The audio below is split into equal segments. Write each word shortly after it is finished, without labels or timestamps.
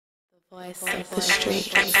Voice of the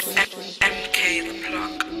street.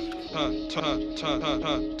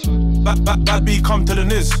 Bad B come to the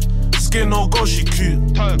niz. Skin no go, she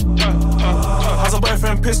cute. Has a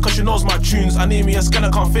boyfriend pissed cause she knows my tunes. I need me a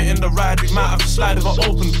scanner, can't fit in the ride. We might have to slide if I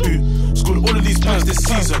open boot. Scored all of these points this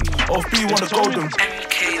season. Off B won the golden.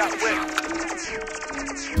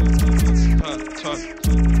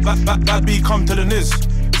 Bad B come to the niz.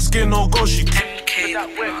 Skin no go, she cute.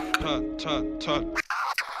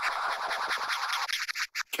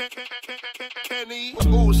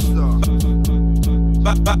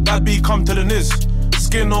 Bad B come to the niz.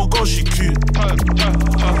 Skin no go, she cute.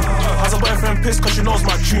 Has a boyfriend pissed cause she knows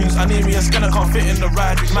my tunes. I need me a scanner, can't fit in the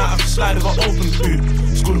ride. We might have to slide if I open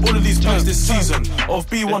boot. Scored all of these points this season. Off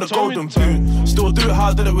B won the golden boot. Still do it how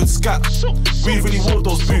I did it with Scat. We really wore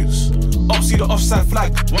those boots. Up see the offside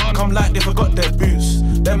flag. Come like they forgot their boots.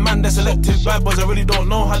 Them man they're selective bad boys, I really don't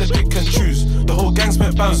know how they pick and choose. The whole gang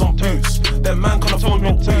spent bands on boots. Them man can't afford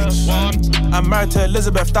no boots. I'm married to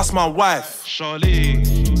Elizabeth, that's my wife. Charlie.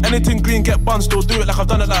 Anything green, get bun, still do it like I've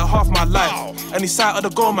done it like half my life. Any sight of the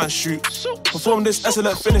goal, man, shoot. Perform this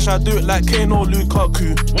excellent finish, I do it like Kane or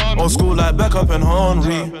Lukaku. Old school like Beckham and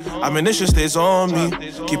Henry. Ammunition stays on me.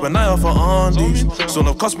 Keep an eye out for Andes. Soon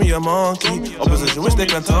have cost me a monkey. Opposition wish they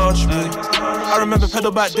can touch me. I remember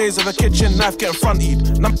pedal back days of a kitchen knife getting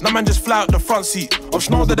frontied. Now man just fly out the front seat. Of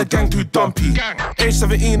know that the gang too dumpy. Age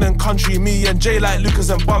 17 and country, me and Jay like Lucas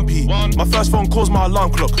and Bumpy. My first phone calls my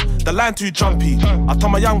alarm clock. The line too jumpy. I tell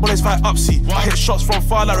my young boys fight upseat. I hit shots from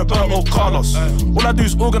far like Roberto Carlos. All I do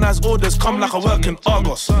is organise orders, come like I work in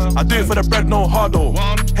Argos. I do it for the bread, no hardo.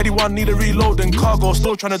 Heady one need a reload in cargo.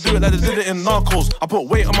 Still trying to do it like they did it in Narcos. I put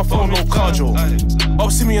weight on my phone, no cardio.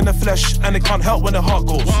 Ops see me in the flesh and they can't help when their heart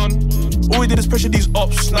goes. All we did is pressure these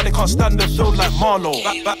ops. Now they can't stand the field like Marlowe.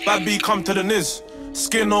 Bad B come to the niz.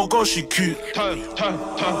 Skin no go, she cute.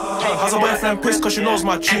 Has a boyfriend pissed cause she knows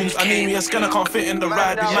my tunes. I need me a scanner, can't fit in the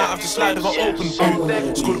ride. We might have to slide if I open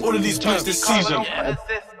boot. Scored all of these points this season.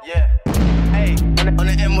 On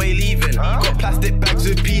the M-way leaving, got plastic bags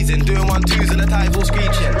with peas in. Doing 1-2s and the tires all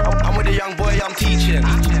screeching. I'm with a young boy, I'm teaching.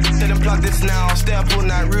 Tell them plug this now, stay up all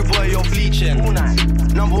night. Rude boy, you're bleaching.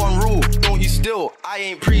 Number one rule, don't you still, I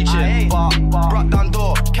ain't preaching. But brought down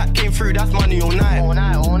door, cat came through, that's money all night.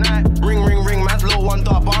 Ring, ring, ring, man's low one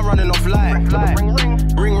dot, but I'm running off light.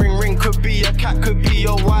 Ring, ring, ring, could be a cat, could be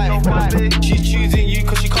your wife. She's choosing you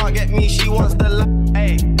cause she can't get me, she wants the life.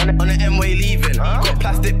 On the M-way leaving, got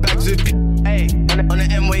plastic bags with peas. On the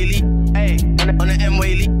M-way leave, on the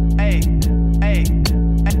M-way leave,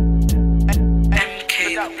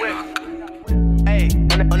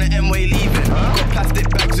 on the M-way leaving, got plastic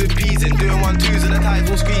bags with peas in. Doing 1-2s and the tires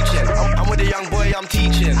all screeching. I'm with a young boy, I'm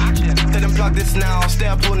teaching. Tell them plug this now, stay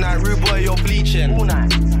up all night. Rude boy, you're bleaching.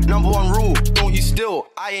 Number one rule, don't you still,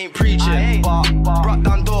 I ain't preaching. But brought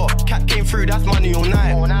down door, cat came through, that's money all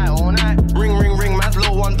night. Ring, ring, ring, man's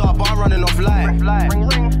low one dot, but I'm running off light.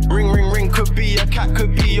 Ring, ring, ring, could be a cat,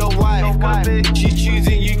 could be your wife. She's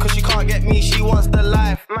choosing you cause she can't get me, she wants the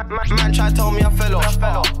life. Man try to tell me I fell off.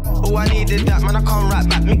 Oh, I needed that, man, I can't rap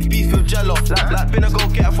back. Mixed beef with jello. Like been a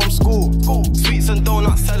go-getter from school. Sweets and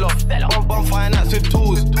donuts sell off. Bonfire nights with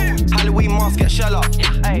tools. Halloween mask get shell up.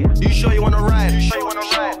 You sure you wanna ride?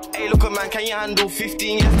 Hey, look at man, can you handle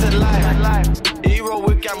 15 years to life? Yeah, you roll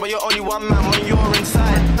with gang, but you're only one man when you're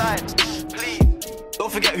inside. Please,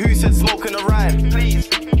 don't forget who said smoke in the ride. Please,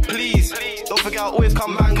 don't forget I always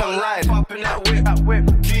come back and ride. Popping that whip,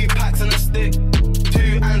 2 packs and a stick,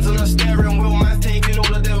 2 hands on a steering wheel, man's taking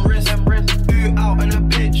all of them risks. 2 out in the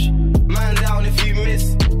pitch, man down if you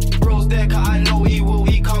miss. Bro's there cause I know he will,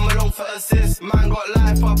 he come along for assist. Man got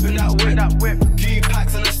life up in that whip, 2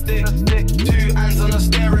 packs and a stick, 2 hands on a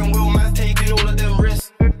steering wheel, man's taking all of them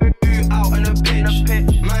risks. 2 out in the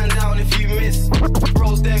pitch, man down if you miss.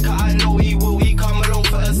 Bro's there cause I know he will, he come along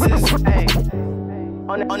for assist.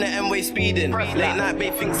 On the M-way speeding, late night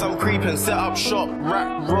babe thinks I'm creeping. Set up shop,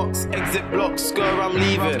 rap rocks, exit blocks, skr I'm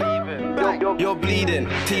leaving. You're bleeding,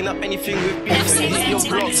 clean up anything with beef and hit your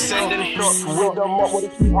blocks, sending shots. With the mop, what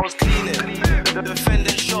I was cleaning.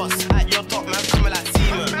 Defending shots, at your top man coming like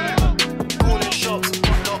semen. Calling shots,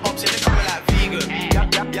 the ops, yeah they coming like vegan.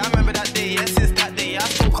 Yeah, I remember that day, yeah, since that day, I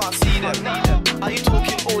still can't see them. Are you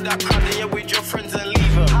talking all that crap and you're with your friends and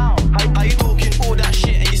leave them? Are you talking all that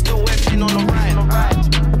shit and you still working on the ride?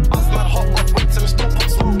 Us man hot off whips and still put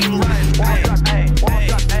smoking right.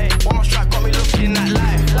 One more strike got me looking at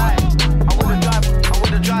life. I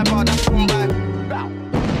would've drive hard, that's boom back.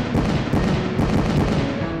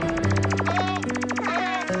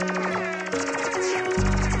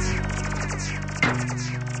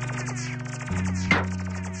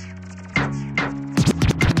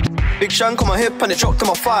 Big shank on my hip and it dropped to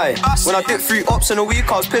my thigh. When I did 3 ops in a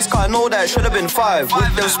week, I was pissed cause I know that it should have been 5.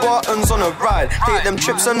 With them Spartans on a ride, take them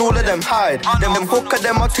trips and all of them hide. Them hooker,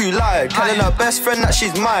 them are too lied. Telling her best friend that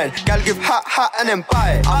she's mine. Gal give hat and then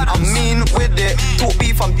buy. I'm mean with it, talk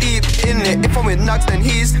beef, I'm deep in it. If I'm with nags then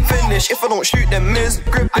he's finished. If I don't shoot them miss,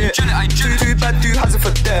 grip it. Too bad, too has it for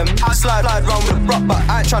them. Slide round with a rock, but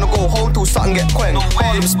I ain't tryna go home till something get queng.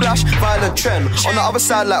 Harlem splash, violent trend. On the other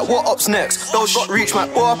side like what up's next? Those got reach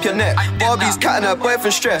might blow up your neck. Barbie's cat and her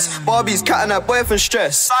boyfriend stress. Barbie's cat and her boyfriend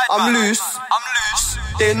stress. I'm loose.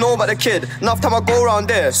 They know about the kid. Enough time I go around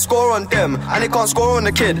there, score on them, and they can't score on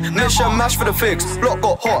the kid. Mission mash for the figs. Block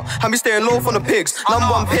got hot, and me staying low from the pigs. Number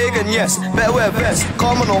 1 pagan, yes. Better wear vest.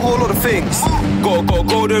 Calm on a whole lot of things. Got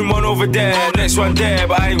golden one over there, next one there,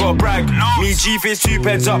 but I ain't got brag. Me G-face 2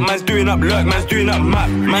 pens up, man's doing up lurk, man's doing up map.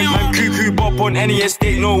 Man cuckoo bop on any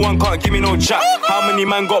estate, no one can't give me no chat. How many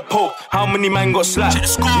man got poked? How many man got slapped?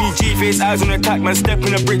 Me G-face eyes on attack, man step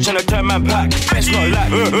in the bridge and I turn man back. Best not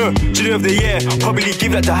lack. Chili of the year, probably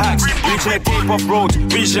give that to hacks. Reaching a tape off roads,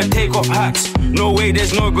 reaching a take off hacks. No way,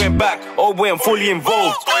 there's no going back. Oh boy, I'm fully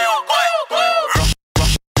involved.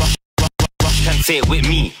 Can say it with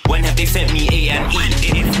me. When have they sent me A and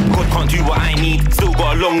E? If God can't do what I need, still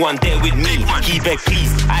got a long one there with me. He beg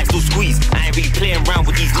please, I still squeeze. I ain't really playing around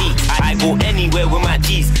with these knees. I go anywhere with my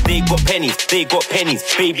G's. They got pennies, they got pennies.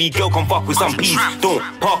 Baby girl come fuck with some peas. Don't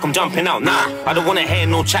park, I'm jumping out now. I don't wanna hear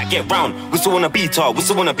no chat get round. Whistle on a beater,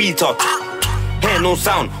 whistle on a beater. Hear no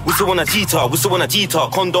sound, whistle on a guitar, whistle on a guitar.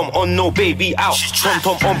 Condom on, no baby out.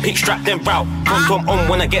 Tom on, pick strap them route. Tom on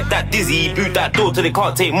when I get that dizzy. Boot that door till they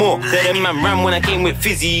can't take more. Them man ran when I came with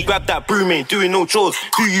fizzy. Grab that broom, ain't doing no chores.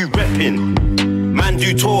 Who you reppin'? Man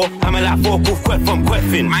do tour, I'm a like vocal quet from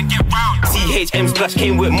Queffin. Man get round. CHM splash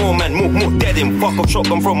came with more man, more dead in. Fuck up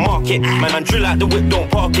shotgun from market. Man drill out the whip,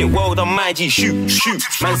 don't park it. Well done my G, shoot.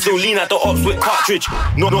 Man still lean at the ops with cartridge.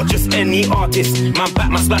 Not just any artist. Man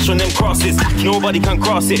back my splash on them crosses. Nobody can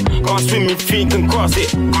cross it. Can't swim if feet can cross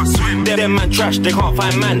it. Them man trash, they can't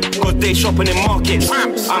find man. Cause they shopping in markets.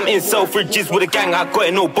 I'm in Selfridges with a gang, I got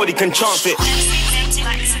it, nobody can chance it.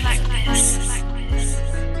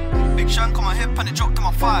 Big shank on my hip and it dropped to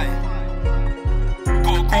my thigh.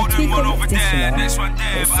 Golden one over there, next one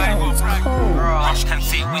there, but I ain't got brag. Rush can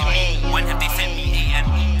say it with me. When have they sent me A and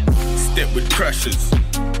E? Step with crashes.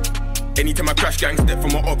 Anytime I crash, gang step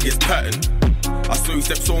from my obvious pattern. I saw you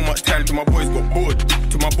step so much time till my boys got bored,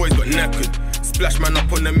 till my boys got knackered. Splash man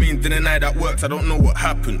up on the main, didn't I that works, I don't know what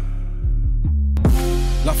happened.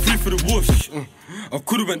 Like 3 for the whoosh, I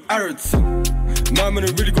could've went Arabs. My man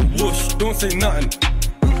really got whoosh, don't say nothing.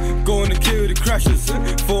 Go on the K with the crashes,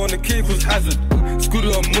 4 on the K cause hazard. Scooter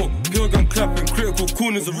on more, pure gun clapping, critical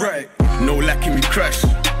corners are right. No lacking, we crash.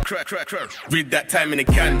 Read that time in the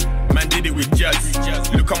can. Man did it with jazz.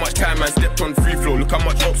 Look how much time man stepped on free flow. Look how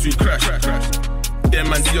much ops we crash. Them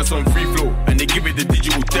man see us on free flow and they give it the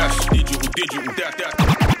digital dash. Digital dash.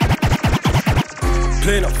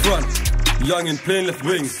 Playing up front, young and playing left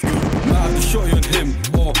wing. Might have to shot you on him,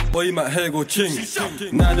 or you might hair go ching.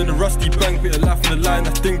 9 in the rusty bank with a laugh on the line,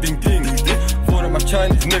 that's ding ding ding. Phone up my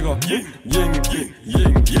Chinese nigga, ying.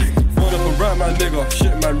 Phone up and right my nigga,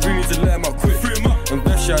 shit man, really need to let him out quick. And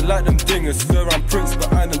that shit, I like them dingers, swear I'm Prince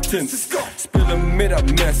behind them tints. Spill and made that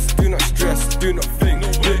mess, do not stress, do not think.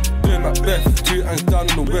 Doing my best, 2 hands down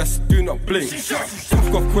in the west, do not blink.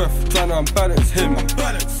 Tough got quest, trying to unbalance him.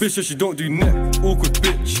 Bitch, so she don't do neck, awkward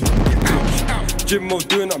bitch. Gym mode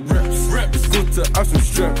doing up reps. It's good to have some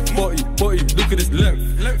strength. Body, look at this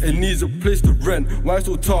length. It needs a place to rent. Why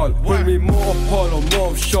so tall? Point me more of Paul or more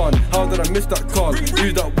of Sean. How did I miss that call?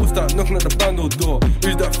 Who's that? What's that? Knocking at the bando door.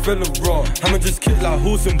 Who's that fella raw? I'ma just kick like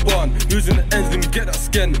horse and barn. Losing the ends, let me get that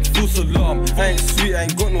skin. False alarm. I ain't sweet, I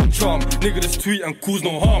ain't got no charm. Nigga just tweet and cause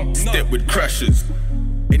no harm. Step with crashes.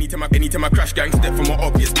 Anytime I crash, gang step from my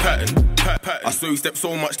obvious pattern. I saw you step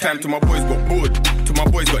so much time till my boys got bored, till my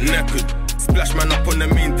boys got knackered. Splash man up on the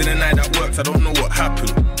main, didn't I that works, I don't know what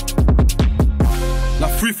happened.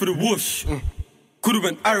 Like 3 for the whoosh, could've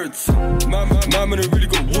went Arabs. My man really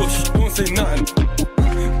got whoosh, don't say nothing.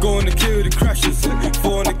 Go on the K with the crashes,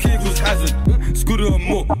 4 on the K cause hazard. Scooter on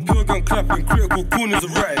more, pure gun clapping, critical corners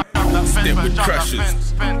are right. Step with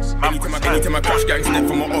crashes. Anytime I crash, gang step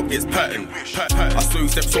from my obvious pattern. I saw you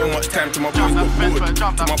step so much time till my boys got bored,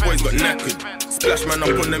 till my boys got knackered. Splash man up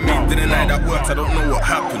on the main, didn't I that works, I don't know what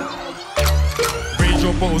happened. Raise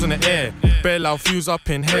your bottles in the air, bare loud fuse up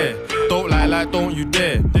in here. Don't like, don't you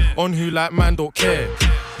dare. On who like man don't care.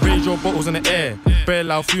 Raise your bottles in the air, bare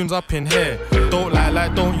loud fumes up in here. Don't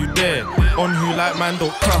like, don't you dare. On who like man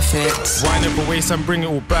don't. Profits. Wind up a waist and bring it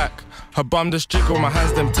all back. Her bum just jiggle, my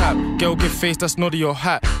hands them tap. Girl give face, that's noddy or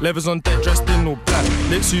hat. Levers on deck, dressed in all black.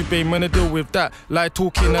 Lips you babe, man, I deal with that. Lie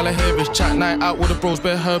talking, all I hear is chat. Night out with the bros,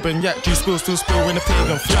 bare herb and yak. Juice spill, still spill in the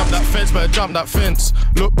pagan. Jump that fence, better jump that fence.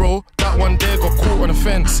 Look bro, that one there got caught on the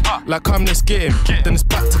fence. Like come, let's get him, then it's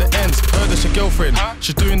back to the ends. Heard that's your girlfriend,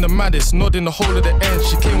 she doing the maddest. Nodding the whole of the ends,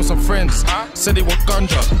 she came with some friends. Said they want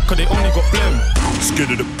ganja, cause they only got blem.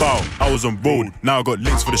 Scared of the bow, I was on road. Now I got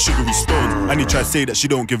links for the sugary stones. And he try to say that she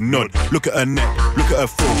don't give none. Look at her neck, look at her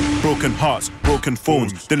throat. Broken hearts, broken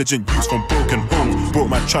phones. Diligent youths from broken homes. Broke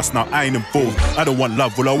my trust, now I ain't involved. I don't want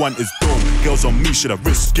love, all I want is dome. Girls on me, should I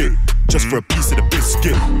risk it? Just for a piece of the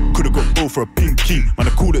biscuit. Could've got both for a pinky. Man, I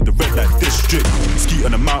called it the red light district. Ski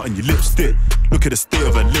on the mountain, you lipstick. Look at the state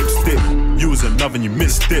of her lipstick. You was in love and you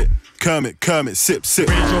missed it. Kermit, sip, sip.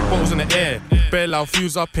 Raise your bottles in the air. Bare loud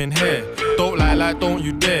fuse up in here. Don't lie like don't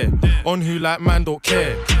you dare. On who like man don't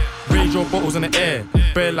care. Raise your bottles in the air.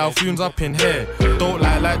 Bare loud fumes up in here. Don't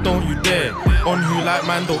lie like don't you dare. On who like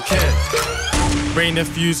man don't care. Rain and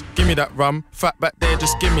fuse, give me that rum. Fat back there,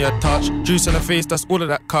 just give me a touch. Juice in the face, that's all of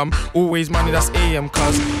that come. Always money, that's AM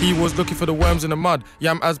cuz. He was looking for the worms in the mud.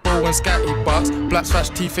 Yam as bow and scatty bucks. Black slash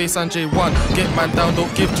T-face and J1. Get man down,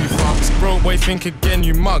 don't give two fucks. Bro, boy, think again,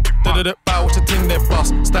 you mug. Bow, what's the thing they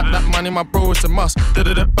bust? Stack that money, my bro, it's a must. Bow,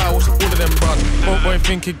 what's all of them run. Bro, boy,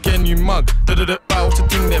 think again, you mug. Bow, what's the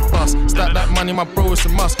thing they bust? Stack that money, my bro, it's a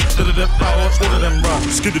must. Bow, what's all of them run.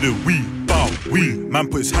 Skidded we, bow, we. Man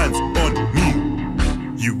put his hands on me.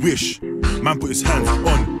 You wish. Man put his hands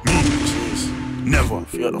on me. Never.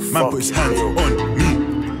 Man put his hands on me.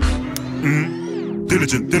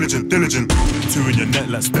 Diligent. Two in your neck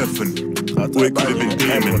like Stephen. Or it could have been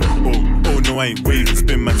Damon. Oh no, I ain't waving.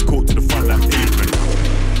 Spin man's coat to the front like apron.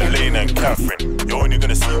 Elaine and Catherine, you're only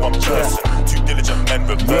gonna see one person. Two diligent men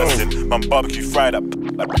reversing. Man barbecue fried up.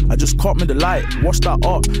 I just caught me the light, wash that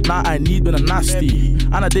up. Now I need been a nasty.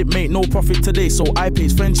 And I didn't make no profit today, so I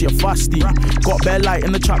pays Frenchy a fasty. Got bare light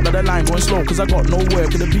in the trap, but the line going slow, cause I got nowhere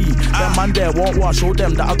to the be. Them man there won't watch, show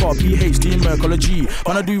them that I got PhD in Mercology.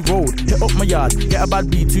 When I do road, hit up my yard, get a bad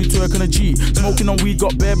B, 2 twerk and a G. Smoking on weed,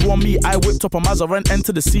 got bare on me. I whipped up a Mazda and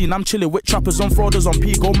enter the scene. I'm chilling with trappers on frauders on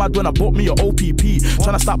P. Go mad when I bought me a OPP.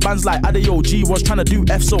 Tryna stop bands like Adeog. Was tryna do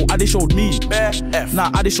F, so Ade showed me F.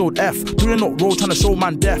 Nah, Ade showed F. Doing up road, tryna show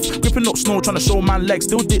man death. Gripping up snow, tryna show man legs.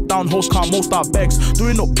 Still dick down hoes, can't most our begs.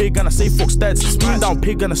 Doing up big and I say fuck steads. Doing down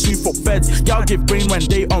pig and I sue fuck feds. Y'all give brain when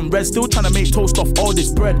they on red. Still tryna make toast off all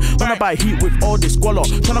this bread. When I buy heat with all this squalor.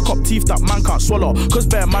 Tryna cop teeth that man can't swallow. Cause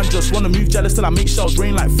bare man just wanna move jealous till I make shells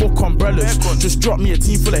rain like fuck umbrellas. Just drop me a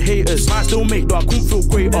team full of haters. Still make though I couldn't feel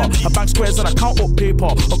greater. I bank squares and I count up paper.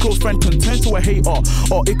 A close friend can turn to a hater.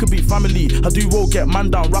 Or it could be family. I do roll, get man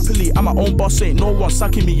down rapidly. I'm my own boss, ain't no one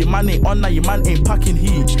sacking me. Your man ain't on now, your man ain't packing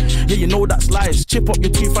heat. Yeah, you know that's lies. Chip up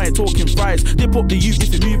your tooth, I ain't talking fries. Dip up the youth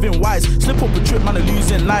if you're moving wise. Slip up the trip, man, I'm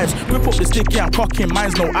losing lives. Grip up the stick, yeah, I'm cocking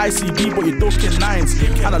mines. No ICB, but you're ducking nines.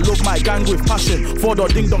 And I love my gang with passion. 4-door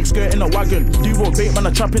ding dong skirt in a wagon. Do roll bait, man,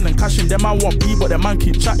 I'm trapping and cashing. Them man want P, but their man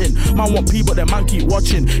keep chatting. Man want P, but their man keep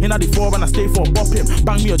watching. In the 4 and I stay for bopping.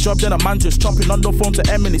 Bang me a job, then a man just chopping. On the phone to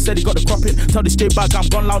M and he said he got the cropping. Tell the straight back, I'm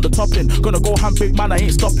gone round the topping. Gonna go ham big, man, I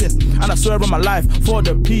ain't stopping. And I swear on my life, for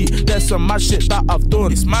the P, there's some mad shit that I've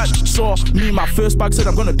done. It's mad. Saw me, my first bag said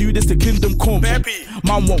I'm gonna do this to kingdom come. Man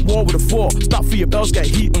want war with a 4. Stop for your bells, get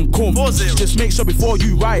heat and come. Just make sure before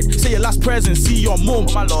you ride, say your last prayers and see your mum.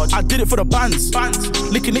 I did it for the bands.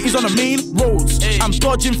 Licking nitties on the main roads. I'm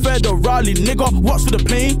dodging federally, nigga. What's for the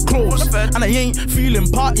plain clothes? And I ain't feeling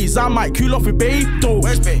parties. I might cool off with Beto.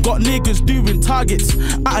 Got niggas doing targets.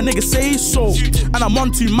 At a nigga say so. And I'm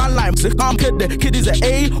on 2 man lines. I'm kid, the kid is an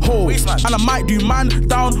A-hole. And I might do man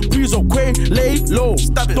down, breeze or quay, lay low.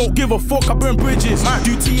 Don't give a fuck, I burn bridges.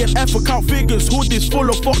 Do T and F account figures. Hood is full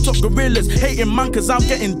of fucked up gorillas. Hating man cause I'm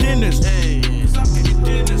getting dinners.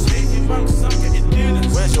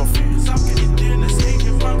 Where's your food?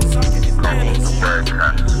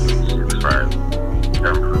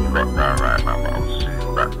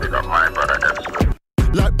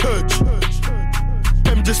 Like Purge,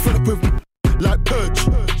 them just fed up with me. Like Purge,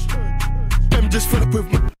 them just fed up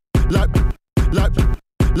with me.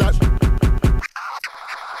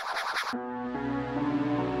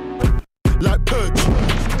 Like Purge,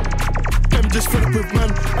 them just fed up with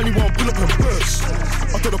man, and you won't pull up and burst.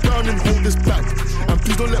 I throw the brown and hold this back, and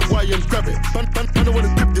please don't let YN grab it. I don't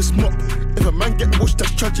wanna grip this mop. If a man get washed,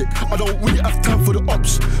 that's tragic. I don't really have time for the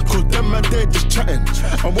ops, cause them man there just chatting.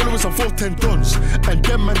 And one of us on 410 dons, and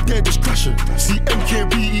them man there just crashing. See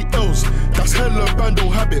MKBELs, That's hella bando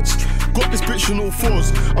habits. Got this bitch in all fours.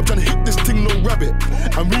 I'm trying to hit this thing, no rabbit.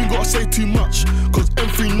 And we ain't gotta say too much, cause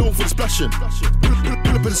M3 known for the splashing.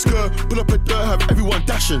 Pull up in the skirt, pull up in dirt, have everyone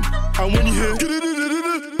dashing. And when you hear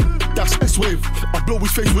that's S-Wave, I blow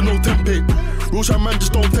his face with no template. Roshan man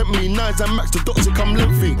just don't tempt me. Nines and max, the dots that come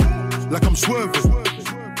lengthy. Like I'm swerving.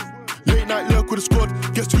 Late night lurk with a squad.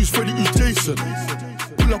 Guess who's Freddy, who's Jason?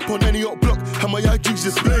 Pull up on any hot block, and my IG's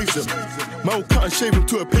just blazing. Man will cut and shave him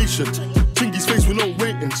to a patient. Chingy's face with no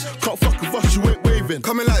ratings. Can't fuck with us, you ain't waving.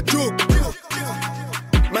 Coming like joke.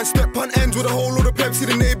 Man step on ends with a whole lot of Pepsi,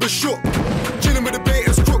 the neighbours shook. Chilling with the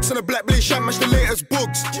baiters, crooks and a black blaze sham, match the latest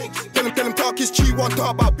books. Tell him talk is cheap, one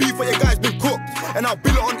talk about beef, but your guys been cooked. And I'll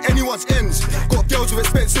bill it on anyone's ends. Got girls with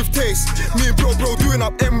expensive taste. Me and bro doing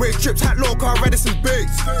up M-way trips, hat low car, Radisson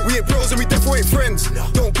Bates. We ain't bros and we definitely ain't friends.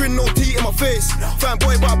 Don't grin, no tea in my face.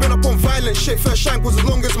 Fanboy, but I've been up on violent shit. First shank was as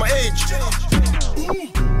long as my age.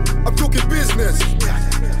 I'm talking business.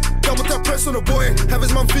 Double tap press on a boy, have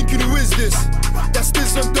his mum thinking who is this? That's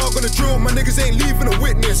this some dog on the drill, my niggas ain't leaving a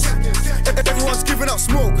witness. Everyone's giving up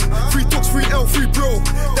smoke, free talks, free L, free bro.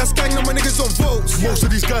 That's gang, now my niggas on votes. Most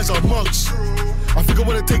of these guys are mugs. I think I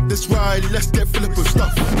wanna take this ride, let's get Philip with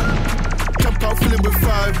stuff. Jump out filling with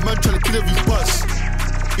 5, man trying to kill every bus.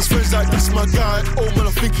 His friends like, that's my guy, oh man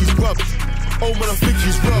I think he's rubbed. Oh man I think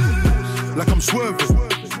he's rubbed. Like I'm swerving.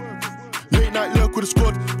 Late night lurk with a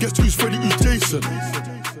squad, guess who's Freddy, who's Jason?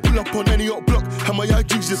 Pull up on any hot block, and my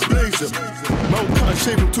IG's just blazing. Man will cut and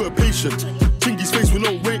shave him to a patient. Chingy's face with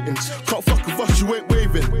no ratings. Can't fuck with us, you ain't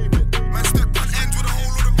waving. Man step on ends with a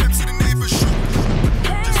whole lot of Pepsi, the neighbours shook.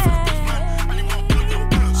 Just for the best man, and he won't pull up your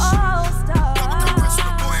purse. Double tap press on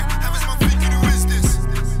the boy, have his mum thinking who is this?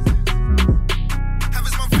 Have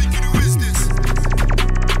his mum thinking who is this?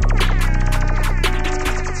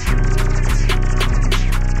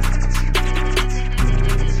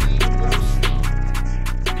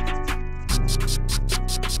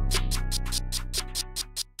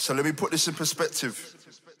 So let me put this in perspective.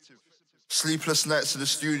 Sleepless nights in the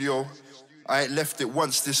studio, I ain't left it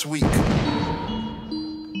once this week.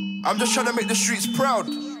 I'm just trying to make the streets proud.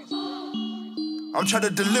 I'm trying to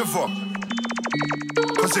deliver.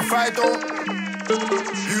 Cause if I don't,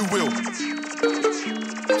 who will?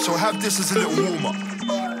 So have this as a little warm-up.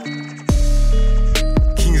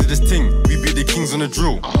 Kings of this thing, we beat the kings on the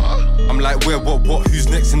drill. I'm like, where, what, who's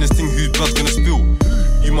next in this thing, whose blood's gonna spill?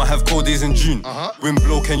 You might have cold days in June. Wind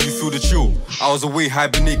blow, can you feel the chill? I was away,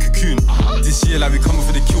 hibernate cocoon. This year, like we coming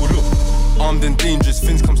for the kill, look. Armed and dangerous,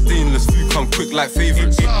 fins come stainless, food come quick like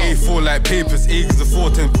favourites. A4 like papers, acres of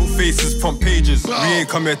 410, put faces, front pages. We ain't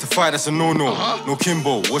come here to fight, that's a no-no. No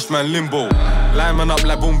Kimbo, watch man limbo. Line man up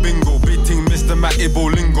like Bone Bingo, big ting Mr. Mac Ibo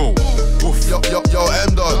Lingo. Yo,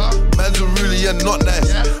 M-Dog, man's a really and not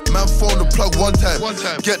nice. Man phone the plug one time.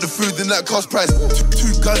 Get the food in that cost price.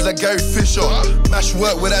 Two guns like Gary Fisher. Mash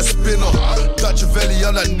work with that spinner. Dutch Avelli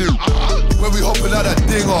on that new. When we hopping out that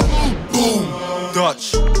dinger. Boom.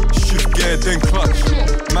 Dutch, shift gear, then clutch.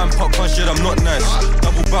 Man pop one shit, I'm not nice.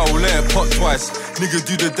 Double barrel, let it pop twice. Nigga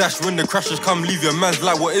do the dash when the crashers come leave your man's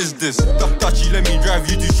like, what is this? Dutchy, let me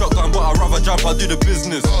drive, you do shotgun, but I'd rather jump, I'll do the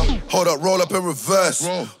business. Hold up, roll up and reverse.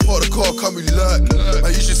 Pour the car, come we lurk.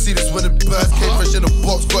 Man, you should see this when it burst. Came fresh in the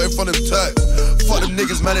box, got it from them Turks. Fuck them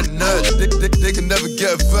niggas, man, and nerds. They can never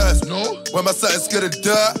get a verse. When my sight is scared of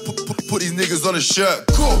dirt, put these niggas on a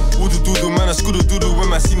shirt. Cool. Woodoo-doodoo, man, I scoodoo-doodoo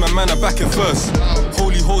when I see my man, I back it first.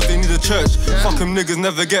 Holy hoes, they need a church. Fuck them niggas,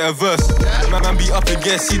 never get a verse. Man be up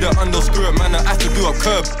again, see the underskirt, man, I have to do up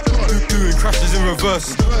curb. Doing crashes in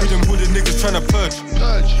reverse. We them hooded niggas tryna purge.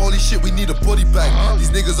 Holy shit, we need a body bag.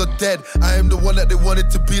 These niggas are dead. I am the one that they wanted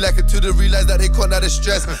to be like until they realize that they can't have the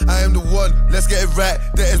stress. I am the one, let's get it right.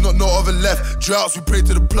 There is not no other left. Droughts, we pray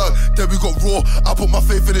to the plug. Then we got raw, I put my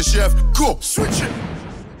faith in the chef. Go, switch it.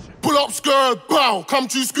 Pull up, skirt, bow, come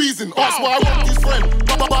to squeezing. Ask why I want his friend.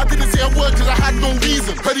 But I didn't say a word cause I had no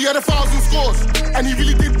reason. Heard he had 1,000 scores. And he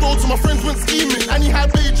really did roll, so my friends went scheming. And he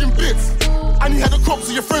had Beijing bits. And he had a crop,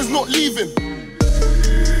 so your friend's not leaving.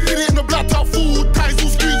 Did it in the blacked out food, ties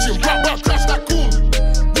all screeching. Black crash that coon.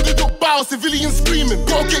 With the dog bow, civilians screaming.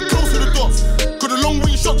 Gotta get close to the dots. Got the long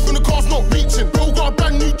range shots from the car's not reaching. Bro got a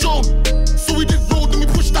brand new Joan. So we did roll, then we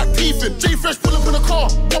pushed that teeth in. J Fresh pull up in the car.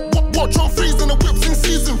 What trophies and the whips in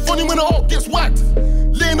season. Funny when the up gets whacked.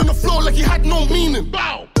 Laying on the floor like he had no meaning.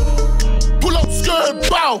 Bow. Pull up, skirt,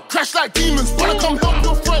 bow. Crash like demons. Wanna come help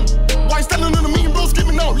your friend. Why standing in the meeting, bro,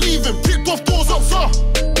 screaming out, leave him. Kicked off doors up, sir.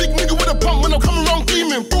 Big nigga with a pump when I'm coming around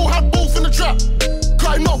gleaming. Bro had both in the trap.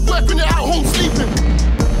 Cutting up work when you're at home sleeping.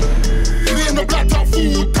 Hit it in the blacked out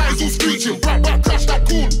food, ties all screeching. Black crash that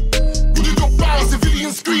coon. Would it not bow,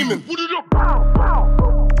 civilians screaming. Would it not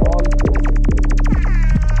bow?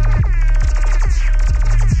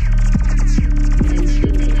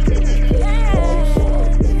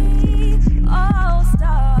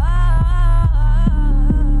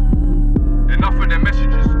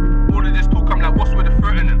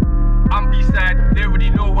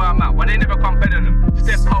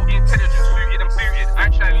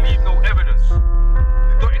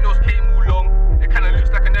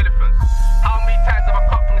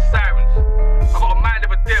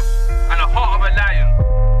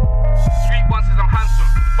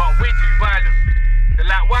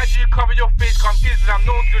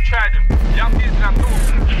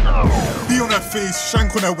 face,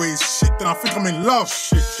 shank on her waist. Shit, then I think I'm in love.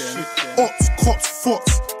 Shit, yeah. Ops, cops,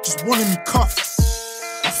 fox, just wanting me cuffed.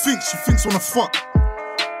 I think she thinks I wanna fuck.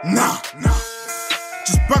 Nah.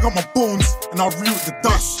 Just bag up my bones and I'll root the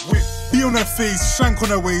dust. Be on her face, shank on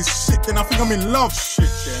her waist. Shit, then I think I'm in love. Shit,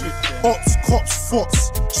 yeah. Ops, cops,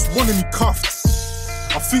 fox, just wanting me cuffed.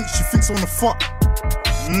 I think she thinks I wanna fuck.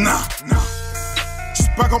 Nah. Just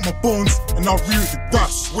bag up my bones and I'll root the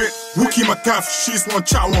dust. Rookie my gaff, she just wanna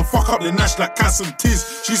chat, I wanna fuck up the Nash like Cass and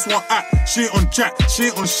Tiz. She just wanna act, she ain't on jack, she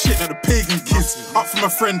ain't on shit like the pagan kids. Up for my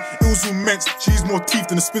friend, it was all meant, she's more teeth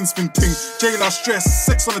than a spin ting. Jailer stress,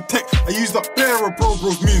 sex on the tech, I used up bearer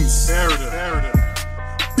bro's means.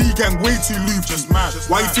 B-gang way too lube, just mad.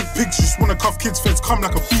 Why you think pigs just wanna cuff kids, feds come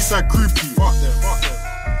like a B-side groupie? Fuck them.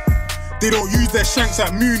 They don't use their shanks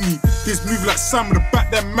like Mooney. This move like Sam with the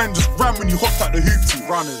back, that man just ran when you hopped out the hoopty.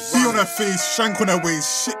 Be on her face, shank on her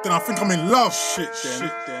waist. Shit, then I think I'm in love. Shit,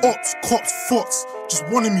 then. Ops, cops, fots, just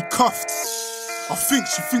wanting me cuffed. I think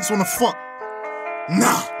she thinks I wanna fuck.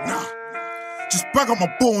 Nah. Just bag up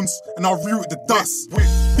my bones and I'll root the dust.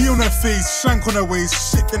 Be on her face, shank on her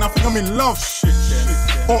waist. Shit, then I think I'm in love. Shit,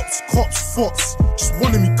 then. Ops, cops, fots, just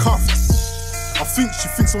wanting me cuffed. I think she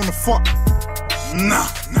thinks I wanna fuck. Nah.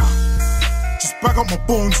 Just bag up my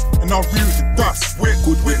bones and I'll root the dust.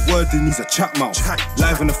 Good wording, he's a chat mouth.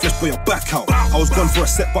 Live in the flesh, boy, you're back out. I was gone for a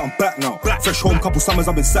set, but I'm back now. Fresh home, couple summers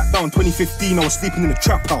I've been sat down. 2015, I was sleeping in the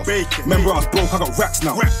trap house. Remember I was broke, I got racks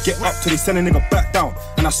now. Get up till they send a nigga back down.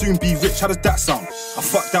 And I soon be rich, how does that sound? I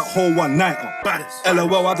fucked that whole one night up.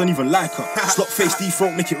 LOL, I don't even like her. Slot face,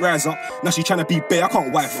 default, make it rise up. Now she tryna be bae, I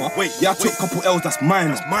can't wife her. Yeah, I took a couple L's, that's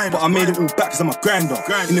mine. But I made it all back cause I'm a grinder.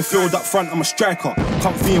 In the field up front, I'm a striker.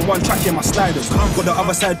 Comfy in one track, in my sliders. Got the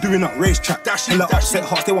other side doing up racetrack. Hella upset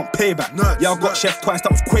hearts, they want payback. Yeah, I got chef twice,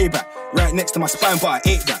 that was Quayback. Right next to my spine, but I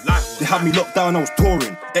ate that. They had me locked down, I was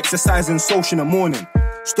touring. Exercising, social in the morning.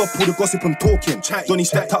 Stop all the gossip and talking. Donnie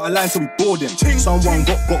stepped out of line so we bored him. Someone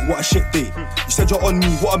got what a shit day. You said you're on me,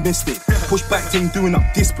 what a mistake. Push back thing doing up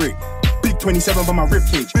this break. Big 27 by my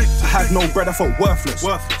ribcage. I had no bread, I felt worthless.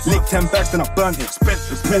 Licked 10 bags, then I burnt it. They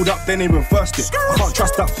pulled up, then they reversed it. I can't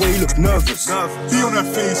trust that boy, he looks nervous. Be on her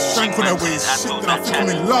face, shank on her waist. Shit, then I think I'm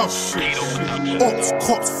in love. Ops,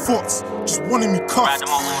 cops, fots, just wanting me cuffed.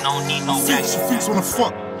 I think she thinks I wanna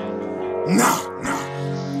fuck. Nah.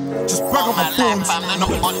 Just bag up my bones and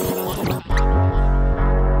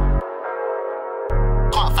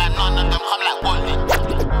can't find none of them come like Wally.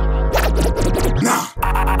 Nah.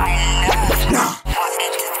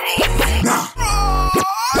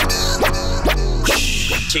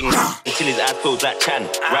 Until his ass feels like Chan.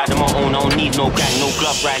 Ride on my own, I don't need no gang, no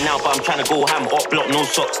glove right now, but I'm trying to go ham. Up block, no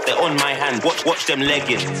socks, they're on my hand. Watch them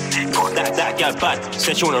leggings. That girl bad.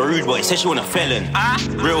 Said she want a rude boy, said she want a felon.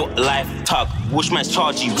 Real life tug. Bushman's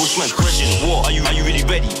chargy, Bushman's Christian. War, are you really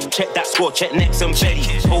ready? Check that score, check necks and belly.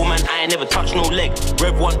 Oh man, I ain't never touched no leg.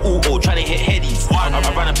 Rev 1 auto, trying to hit headies. I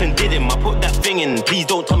ran up and did him, I put that thing in. Please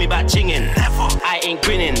don't tell me about chinging. I ain't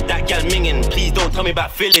grinning, that gal minging. Please don't tell me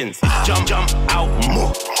about feelings. Jump out,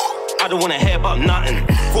 more. I don't wanna hear about nothing.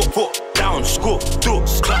 Foot down, score,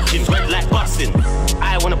 dukes, clutching, red like busting.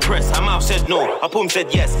 I wanna press, her mouth said no, her palm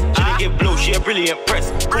said yes. She didn't give blow, she a brilliant press.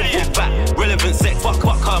 Boom, fat, relevant sex, fuck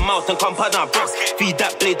her mouth and come pad her breast. Feed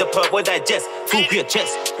that blade, the purr, boy digest. Full for your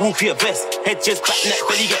chest, walk for your vest. Head just crack, neck,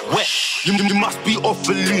 belly get wet. You must be off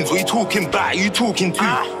balloons, what you talking about, you talking to?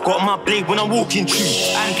 Got my blade when I'm walking through.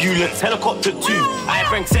 Ambulance, helicopter too. I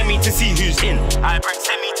bring Semi to see who's in.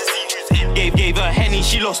 Gave her Henny,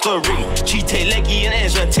 she lost her ring. She take leggy and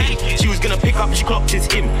Ezra take. She was gonna pick up, she clocked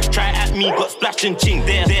it's him. Try at me, got splashed and ching.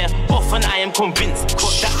 They're off and I am convinced.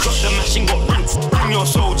 Got that shot, the mashing got rinsed. Bring your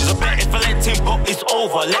soldiers, I bet if I let him pop, it's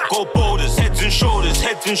over. Let go boulders, heads and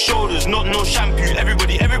shoulders. Not no shampoo,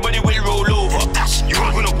 everybody will roll over. You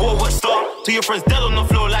ain't gonna go what star? Till your friends dead on the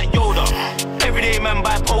floor like Yoda. Everyday man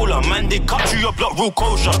bipolar, man they cut through your block real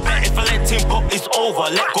kosher. Bet if I let him pop, it's over.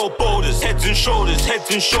 Let go boulders, heads and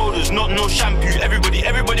shoulders. Not no shampoo, everybody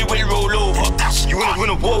will roll over. You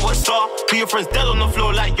wanna war what star? Till your friends dead on the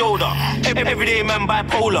floor like Yoda. Everyday man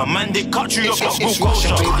bipolar, man they cut through your block real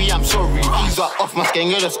kosher. Baby, I'm sorry, these are off my skin,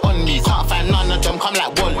 you're just on me. Can't find none of them come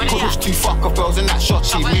like Wally. Push two fucker girls in that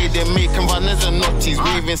shotty. Made them making runners and nutties.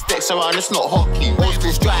 Waving sticks around, it's not hockey. Old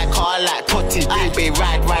school strike car like Totty. Baby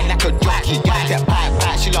ride like a jockey. Gal take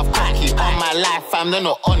pipe, she love cocky. On my life, fam, they're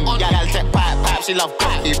not on me. Gal take pipe, she love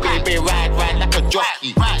cocky. Baby ride like a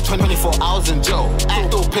jockey. 24 hours in jail.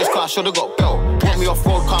 Still pissed cause I should've got bail. Got me off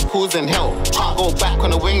road, can't pause in hell. Can't go back on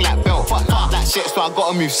the wing like Bell. Fuck that shit, so I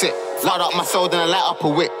gotta move sick. Loud up my soul, then I light up a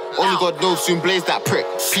wick. Only God knows soon blaze that prick.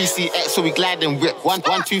 PCX, so we glide and whip.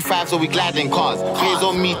 125, so we glide in cars. Blaze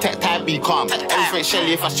on me, tech type, be calm. Everything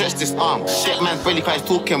Shelly if I stretch this arm. Shit man's belly cause he's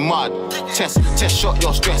talking mad. Chest shot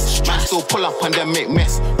your stress. Man still pull up and then make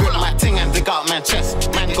mess. Grip my ting and dig out my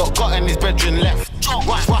chest. Man got in his bedroom left.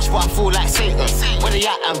 Rush, but I feel like Satan. Where they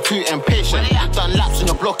at, I'm too impatient. Done laps on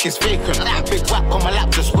the block is vacant. Big whack on my lap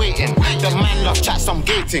just waiting. The man love chats, I'm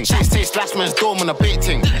gating. Say slash man's dome on a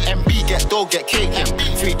baiting. MB get dough, get caking.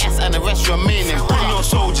 3S and the rest remaining. Bring your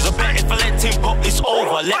soldiers, I bet if I let him pop, it's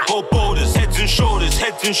over. Let go boulders, heads and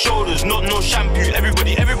shoulders. Not no shampoo,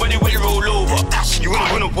 everybody will roll over. You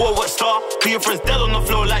wanna win a war, what star? Be your friends dead on the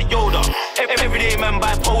floor like Yoda. Everyday man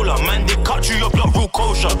bipolar, man they cut through your block real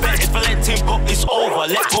kosher. I bet if I let him pop, it's over.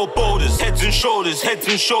 Let go boulders, heads and shoulders.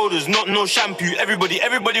 Not no shampoo, everybody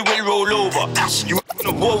will roll over. You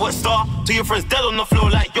wanna war, what star? To your friends dead on the floor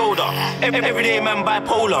like Yoda. Everyday man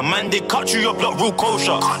bipolar, man they cut through your block real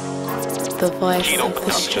kosher. The voice of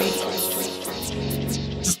the street.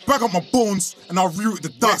 Just bag up my bones and I'll reroute the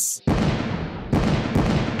dust.